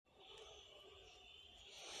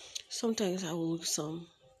Sometimes I will look some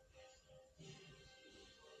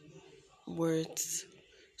words,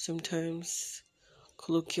 sometimes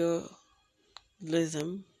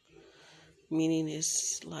colloquialism, meaning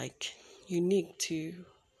is like unique to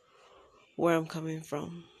where I'm coming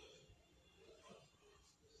from.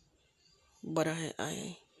 But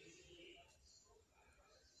I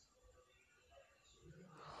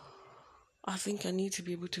think I need to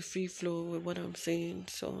be able to free flow with what I'm saying.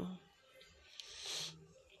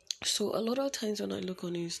 So a lot of times when I look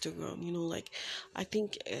on Instagram, like I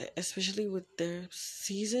think especially with the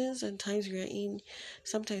seasons and times we're in,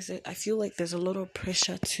 sometimes I feel like there's a lot of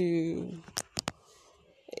pressure to.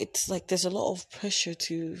 It's like there's a lot of pressure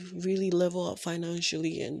to really level up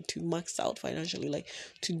financially and to max out financially, like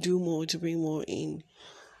to do more, to bring more in.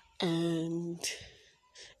 And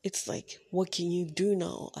it's like, what can you do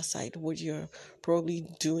now aside what you're probably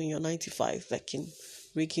doing your 9 to 5 that can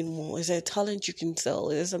rake in more? Is there a talent you can sell?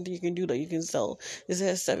 Is there something you can do that you can sell? Is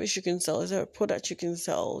there a service you can sell? Is there a product you can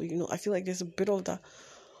sell? I feel like there's a bit of that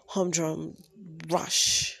humdrum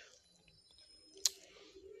rush.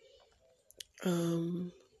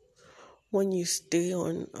 When you stay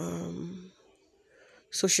on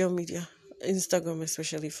social media, Instagram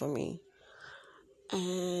especially for me,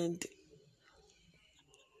 and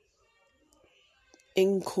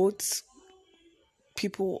in quotes,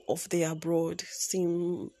 people of the abroad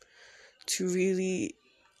seem to really,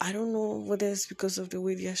 I don't know whether it's because of the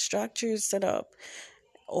way their structure is set up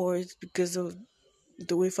or it's because of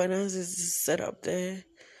the way finances is set up there.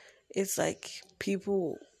 It's like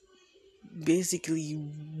people basically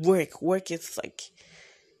work is like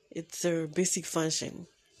it's their basic function.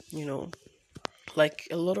 Like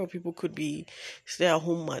a lot of people could be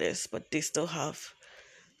stay-at-home mothers, but they still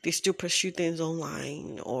pursue things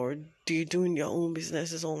online, or they're doing their own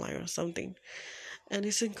businesses online or something. And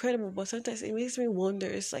it's incredible, but sometimes it makes me wonder.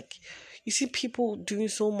 It's like you see people doing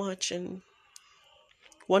so much and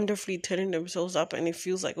wonderfully turning themselves up, and it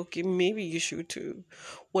feels like, okay, maybe you should too.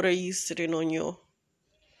 What are you sitting on your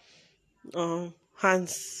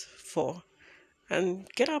hands for? And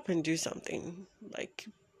get up and do something. Like,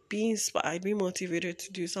 be inspired, be motivated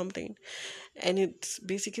to do something. And it's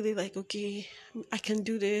basically like, okay, I can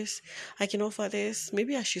do this, I can offer this,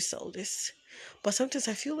 maybe I should sell this. But sometimes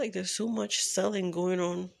I feel like there's so much selling going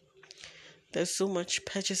on, there's so much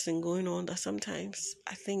purchasing going on, that sometimes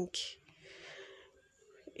I think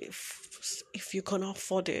if you can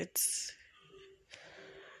afford it,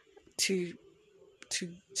 to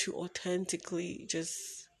to authentically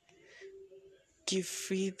just give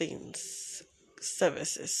free things,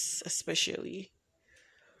 services especially,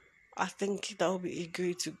 I think that would be a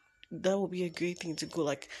great thing to go.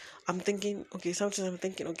 Like, I'm thinking, okay, sometimes I'm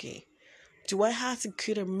thinking, okay, do I have to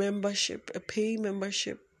create a pay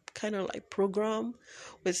membership kind of like program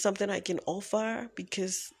with something I can offer?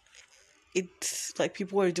 Because it's like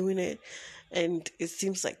people are doing it and it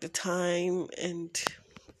seems like the time.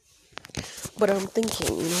 But I'm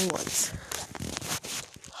thinking, you know what?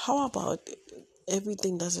 How about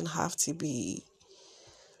everything doesn't have to be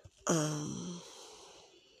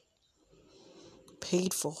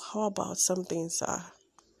paid for? How about some things are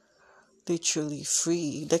literally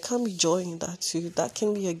free? There can be joy in that too. That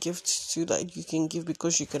can be a gift too that you can give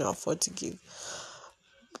because you can afford to give.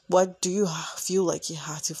 What do you feel like you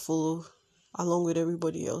have to follow along with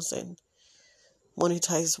everybody else and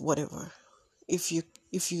monetize whatever? If you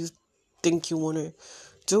think you want to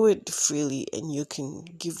do it freely and you can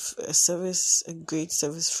give a great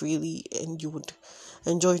service freely, and you would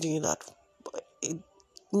enjoy doing that.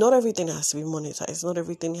 Not everything has to be monetized. Not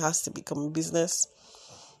everything has to become a business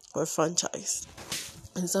or a franchise.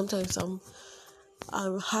 And sometimes I'm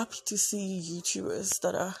happy to see YouTubers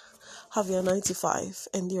that have their 9 to 5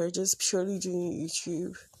 and they are just purely doing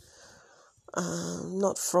YouTube,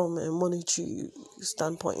 not from a monetary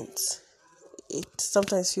standpoint. It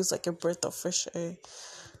sometimes feels like a breath of fresh air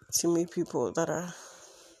to meet people that are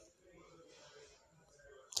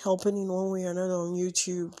helping in one way or another on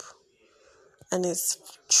YouTube, and it's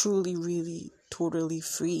truly, really, totally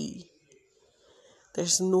free.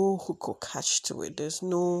 There's no hook or catch to it. There's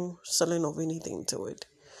no selling of anything to it.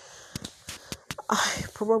 I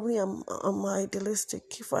probably am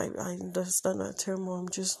idealistic if I understand that term, or I'm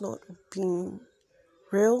just not being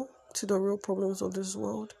real to the real problems of this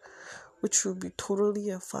world, which would be totally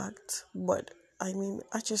a fact. But I mean,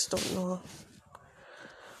 I just don't know.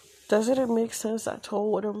 Does it make sense at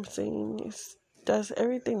all? What I'm saying is, does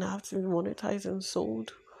everything have to be monetized and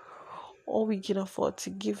sold? Or we can afford to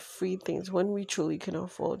give free things when we truly can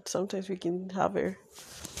afford. Sometimes we can have a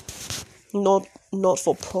not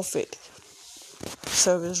for profit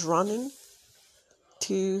service running,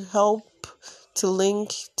 to help, to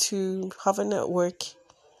link, to have a network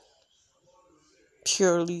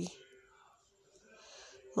purely,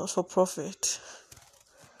 not for profit.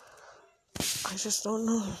 I just don't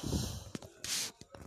know.